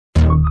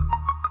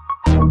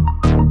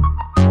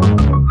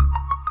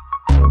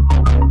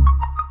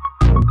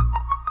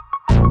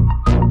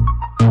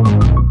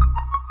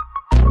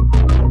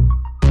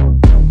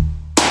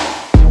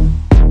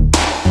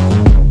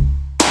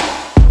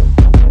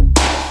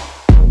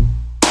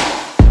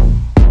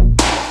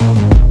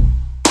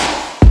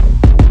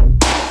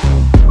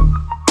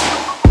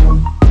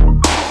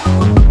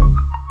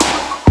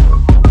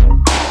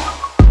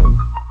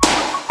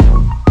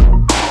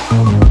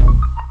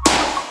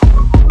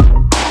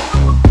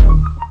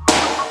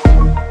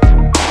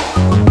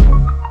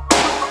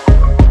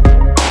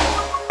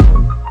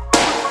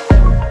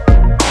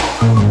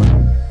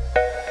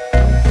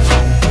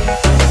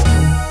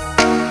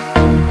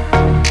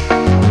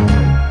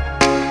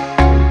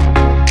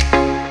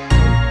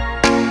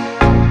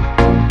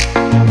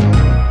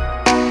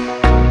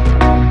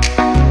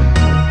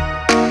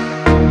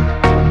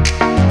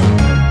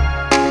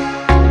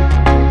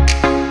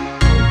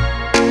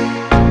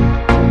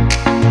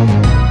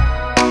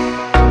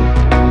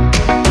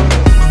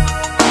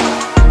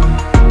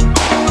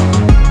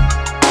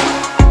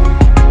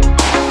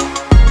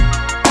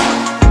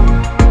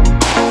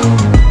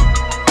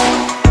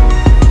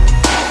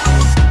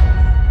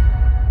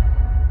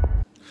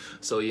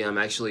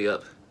actually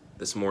up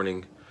this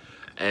morning,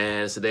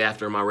 and it's the day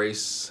after my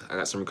race. I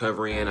got some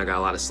recovery in, I got a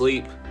lot of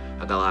sleep,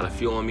 I got a lot of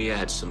fuel on me. I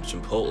had some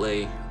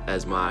Chipotle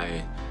as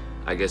my,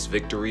 I guess,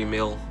 victory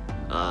meal,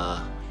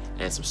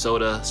 and some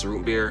soda, some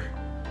root beer.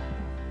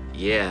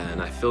 Yeah,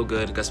 and I feel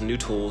good. Got some new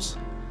tools,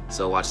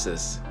 so watch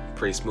this.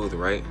 Pretty smooth,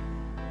 right?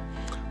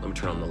 Let me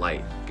turn on the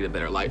light, get a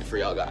better light for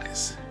y'all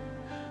guys.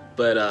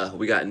 But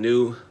we got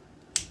new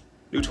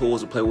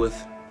tools to play with.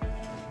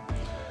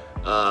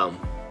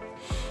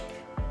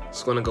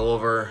 Just gonna go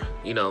over,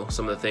 you know,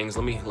 some of the things.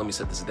 Let me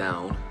set this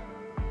down.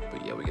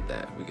 But yeah, we get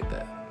that.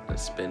 That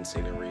spin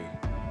scenery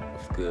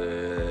with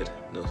good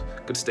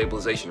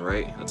stabilization,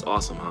 right? That's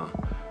awesome, huh?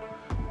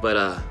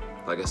 But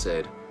like I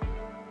said,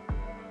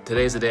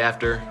 today's the day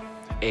after,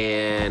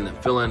 and I'm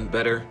feeling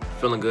better,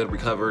 feeling good,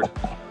 recovered.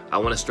 I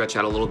want to stretch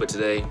out a little bit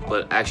today,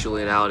 but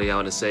actually in reality, I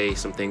want to say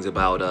some things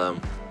about,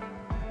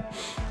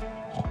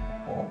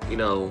 you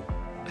know,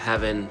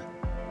 having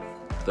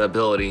the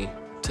ability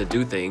to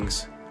do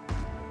things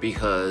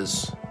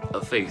because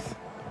of faith.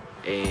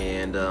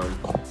 And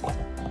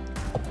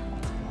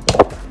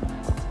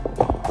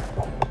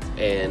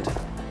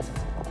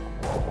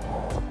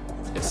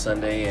it's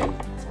Sunday, and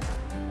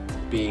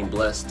being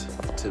blessed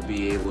to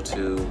be able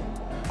to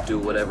do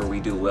whatever we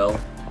do well,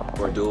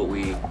 or do what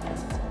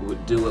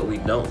we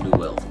don't do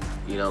well,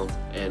 you know,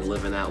 and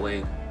live in that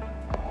way.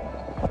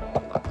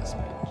 Lock this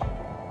bitch.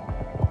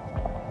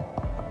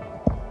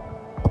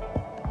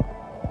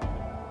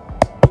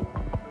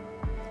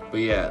 But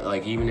yeah,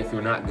 like, even if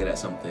you're not good at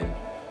something,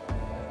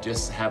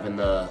 just having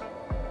the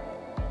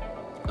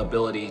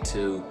ability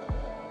to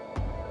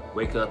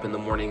wake up in the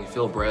morning,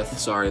 feel breath.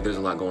 Sorry, there's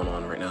a lot going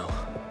on right now.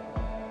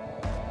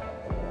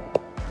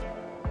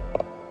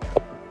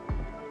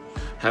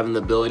 Having the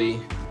ability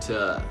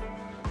to,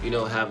 you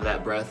know, have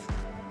that breath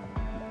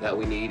that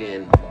we need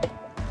and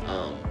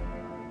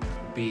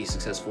be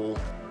successful,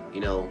 you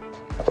know.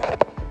 I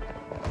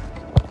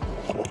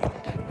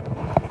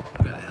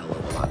got a hell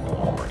of a lot going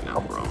on right now,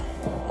 bro.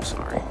 I'm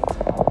sorry.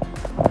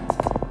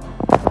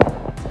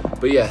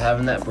 But yeah,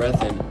 having that breath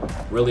and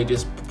really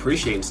just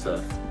appreciating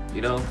stuff,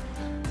 you know.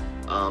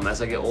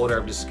 As I get older,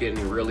 I'm just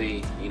getting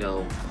really, you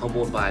know,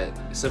 humbled by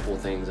simple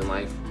things in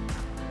life.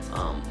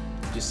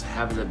 Just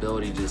having the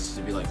ability just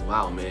to be like,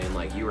 wow, man,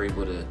 like, you were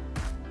able to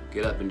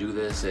get up and do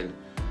this, and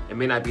it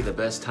may not be the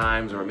best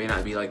times, or it may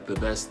not be like the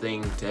best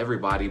thing to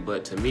everybody,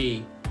 but to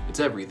me,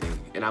 it's everything.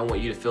 And I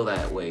want you to feel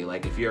that way.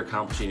 Like, if you're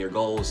accomplishing your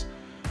goals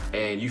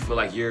and you feel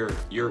like you're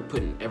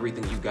putting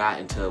everything you got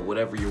into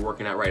whatever you're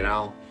working at right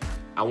now,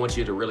 I want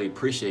you to really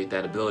appreciate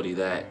that ability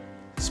that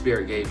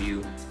Spirit gave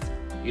you.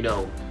 You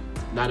know,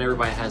 not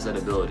everybody has that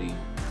ability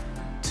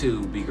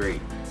to be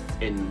great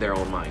in their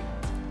own mind.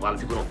 A lot of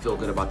people don't feel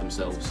good about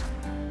themselves.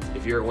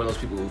 If you're one of those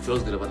people who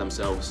feels good about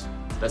themselves,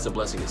 that's a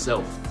blessing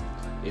itself.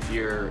 If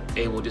you're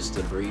able just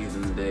to breathe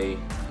in the day,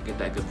 get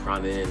that good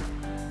prana in,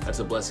 that's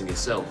a blessing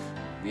itself.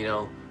 You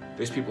know,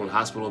 there's people in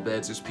hospital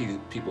beds, there's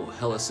people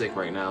hella sick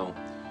right now,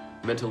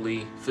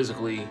 mentally,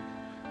 physically,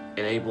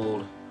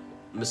 enabled,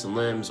 missing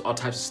limbs, all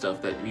types of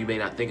stuff that you may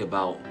not think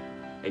about,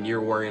 and you're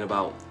worrying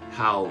about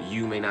how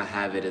you may not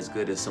have it as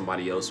good as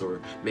somebody else,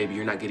 or maybe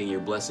you're not getting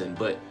your blessing,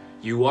 but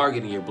you are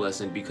getting your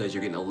blessing because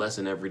you're getting a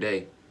lesson every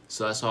day.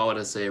 So that's all I want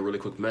to say, a really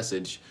quick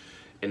message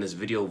in this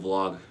video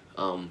vlog.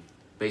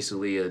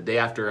 Basically, a day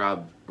after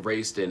I've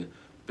raced and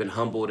been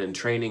humbled and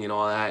training and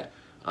all that,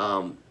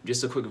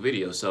 just a quick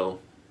video, so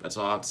that's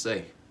all I have to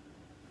say.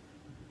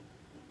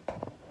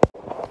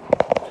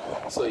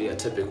 So yeah,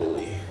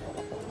 typically,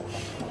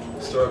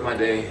 start my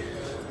day,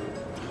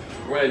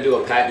 we're gonna do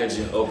a package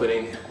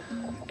opening,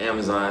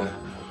 Amazon,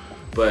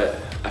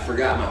 but I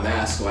forgot my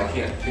mask, so I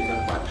can't pick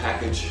up my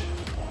package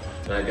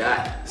that I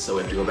got, so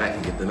I have to go back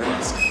and get the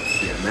mask.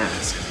 Yeah,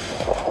 mask.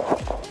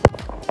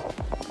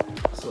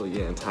 So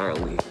yeah,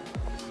 entirely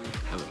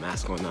have a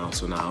mask on now,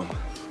 so now I'm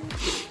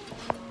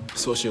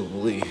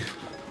sociably,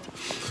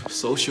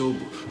 so that's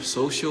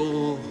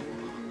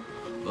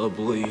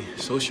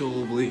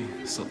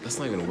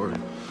not even a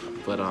word,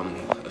 but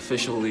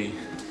officially,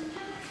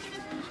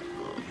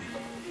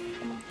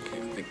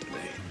 can't think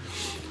today.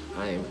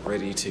 I am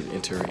ready to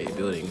enter a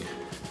building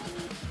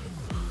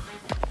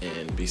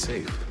and be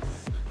safe.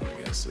 I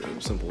guess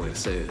a simple way to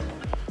say it.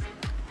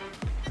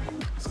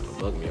 It's gonna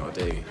bug me all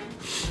day.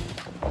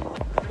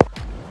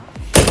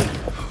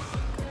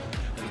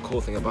 And the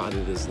cool thing about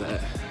it is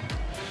that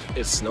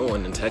it's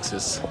snowing in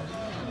Texas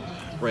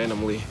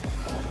randomly,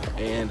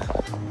 and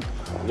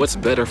what's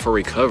better for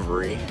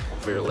recovery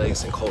for your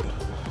legs than cold?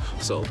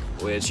 So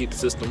way to cheat the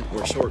system,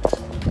 wear shorts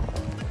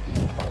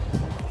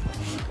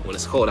when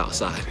it's cold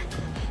outside.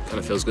 Kind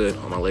of feels good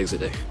on my legs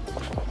today.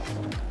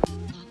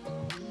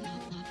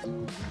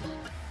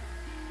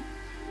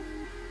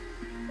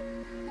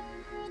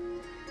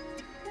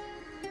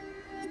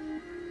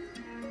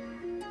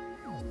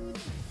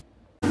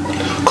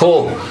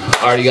 Cool.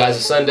 Alrighty guys,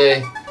 it's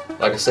Sunday.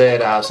 Like I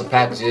said, I have some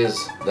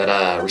packages that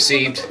I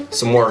received,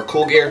 some more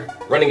cool gear,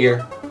 running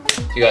gear.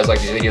 If you guys like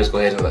these videos, go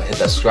ahead and hit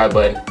that subscribe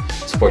button,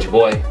 support your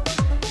boy.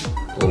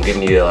 I'm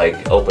giving you,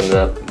 like, opening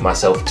up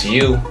myself to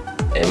you,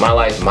 in my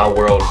life, my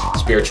world,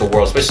 spiritual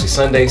world, especially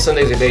Sunday.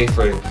 Sunday's a day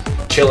for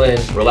chilling,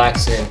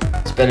 relaxing,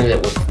 spending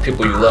it with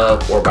people you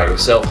love or by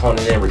yourself,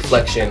 honing in,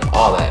 reflection,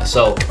 all that.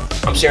 So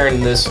I'm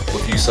sharing this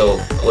with you, so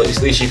at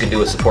least you can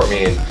do is support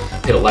me and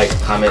hit a like,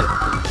 comment.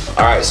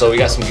 All right, so we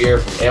got some gear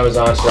from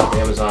Amazon. Shout out to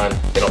Amazon.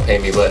 They don't pay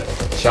me, but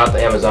shout out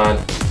to Amazon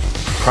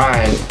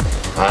Prime.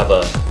 I have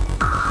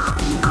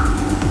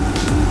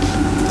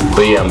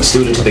but yeah, I'm a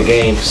student to the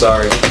game.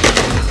 Sorry.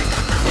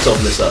 Let's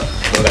open this up.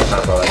 I don't got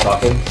time for all that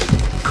talking.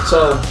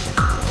 So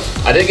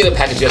I did get a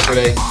package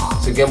yesterday.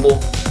 It's a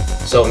gimbal.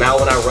 So now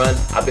when I run,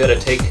 I'll be able to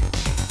take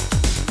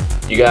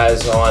you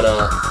guys on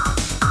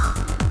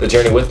the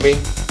journey with me.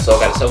 So I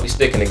got a selfie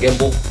stick and a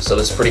gimbal. So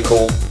this is pretty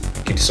cool.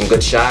 Get you some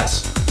good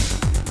shots.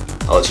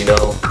 I'll let you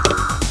know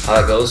how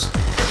that goes.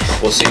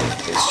 We'll see.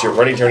 Your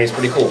running journey is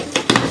pretty cool.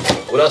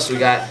 What else we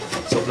got?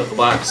 Let's open up the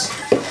box.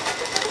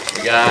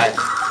 We got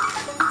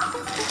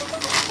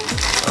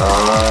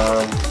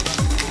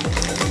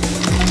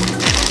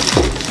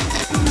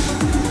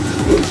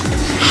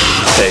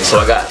okay, so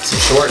I got some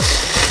shorts.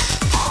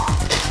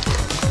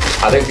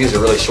 I think these are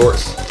really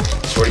shorts,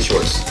 shorty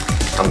shorts.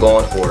 I'm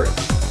going for it.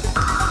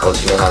 I'll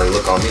let you know how they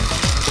look on me.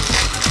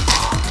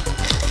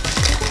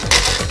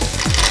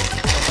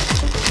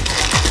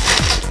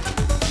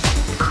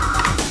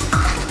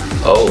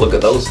 Oh, look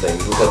at those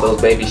things. Look at those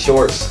baby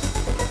shorts.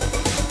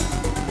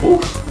 Woo.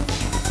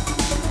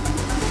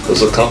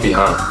 Those look comfy,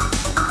 huh?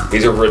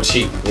 These are real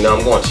cheap. You know,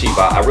 I'm going cheap.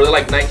 I really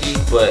like Nike,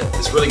 but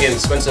it's really getting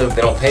expensive.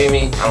 They don't pay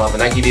me. I don't have a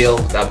Nike deal.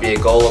 That'd be a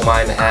goal of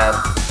mine to have.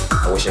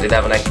 I wish I did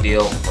have a Nike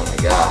deal. Oh my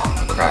God,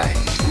 I'll cry.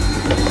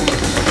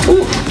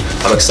 Woo.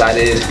 I'm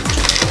excited.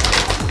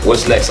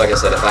 What's next? Like I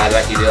said, if I had a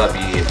Nike deal, I'd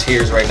be in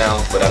tears right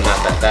now, but I'm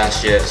not that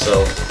fast yet.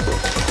 So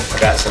I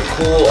got some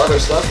cool other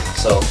stuff.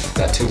 So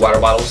got 2 water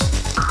bottles.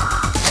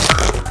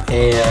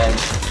 And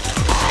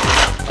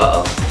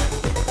I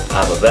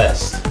have a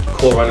vest.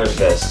 Cool runner's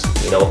vest,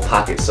 you know, with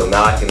pockets. So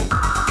now I can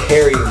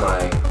carry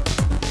my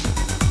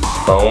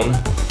phone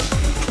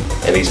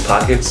in these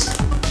pockets,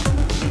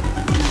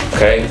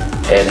 okay,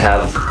 and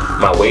have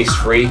my waist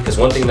free. Because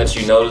one thing that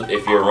you know,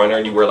 if you're a runner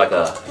and you wear like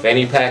a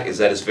fanny pack, is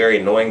that it's very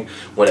annoying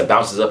when it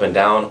bounces up and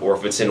down or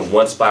if it's in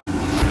one spot.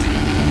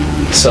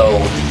 So,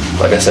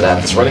 like I said, I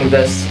have this running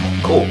vest,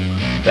 cool,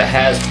 that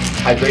has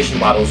hydration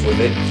bottles with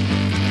it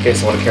in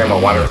case I want to carry my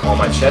water on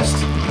my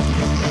chest.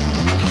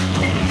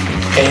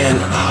 And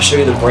I'll show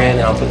you the brand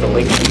and I'll put the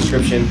link in the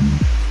description.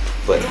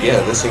 But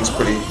yeah, this thing's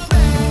pretty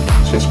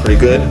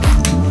good.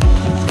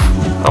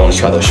 I want to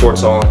try those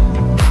shorts on.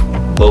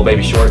 Little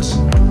baby shorts.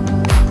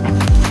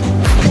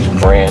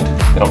 Brand.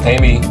 They don't pay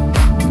me.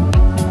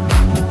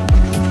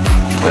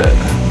 But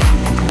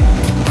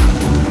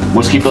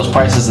we'll just keep those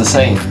prices the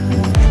same.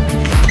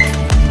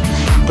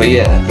 But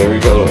yeah, there we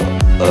go.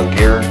 A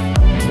gear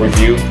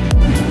review.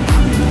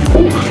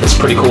 Ooh, it's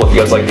pretty cool. If you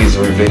guys like these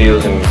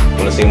videos and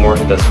want to see more,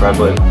 hit that subscribe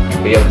button.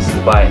 But yeah, this is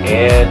by I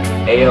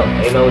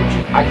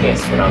can't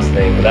pronounce the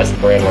name, but that's the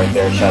brand right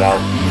there. Shout out.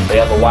 They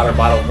have a water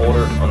bottle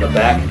holder on the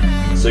back,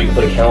 so you can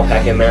put a camel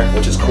pack in there,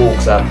 which is cool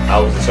because I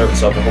was in service,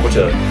 so I have a whole bunch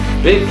of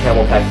big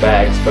camel pack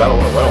bags, but I don't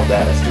want to run with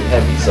that. That's too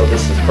heavy. So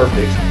this is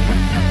perfect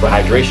for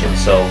hydration.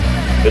 So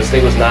this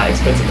thing was not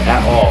expensive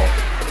at all.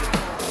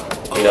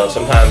 You know,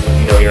 sometimes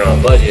you're on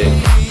a budget.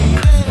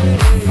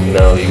 You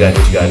know, you gotta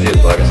do what you gotta do.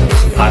 But like I said,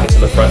 there's some pockets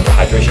in the front for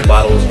hydration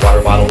bottles,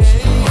 water bottles.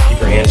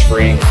 Keep your hands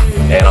free,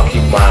 and I'll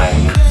keep my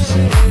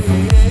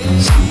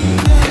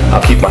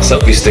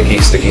selfie stick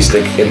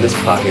in this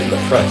pocket in the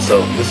front.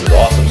 So this is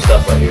awesome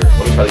stuff right here.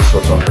 Let me try these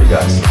shorts on for you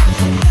guys.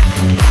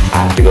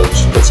 I have to go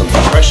put some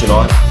compression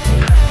on.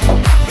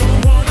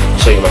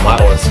 Show you my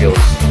modeling skills.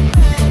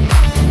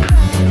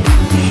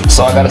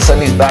 So I gotta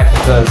send these back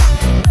because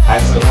I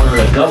actually ordered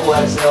a double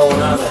XL,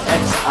 not an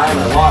X. I'm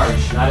a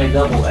large, not a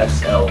double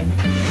XL.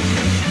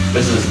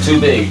 This is too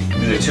big.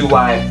 These are too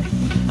wide.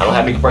 I don't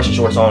have any compression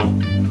shorts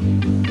on.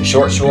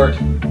 Short. Look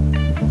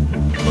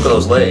at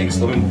those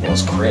legs. Let me move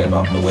this crib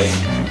out the way.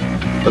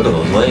 Look at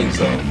those legs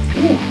though.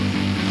 Ooh.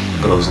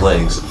 Look at those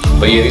legs.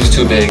 But yeah, these are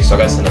too big, so I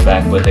gotta send them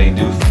back. But they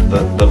do,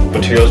 the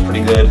material is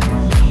pretty good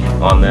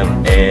on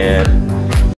them, and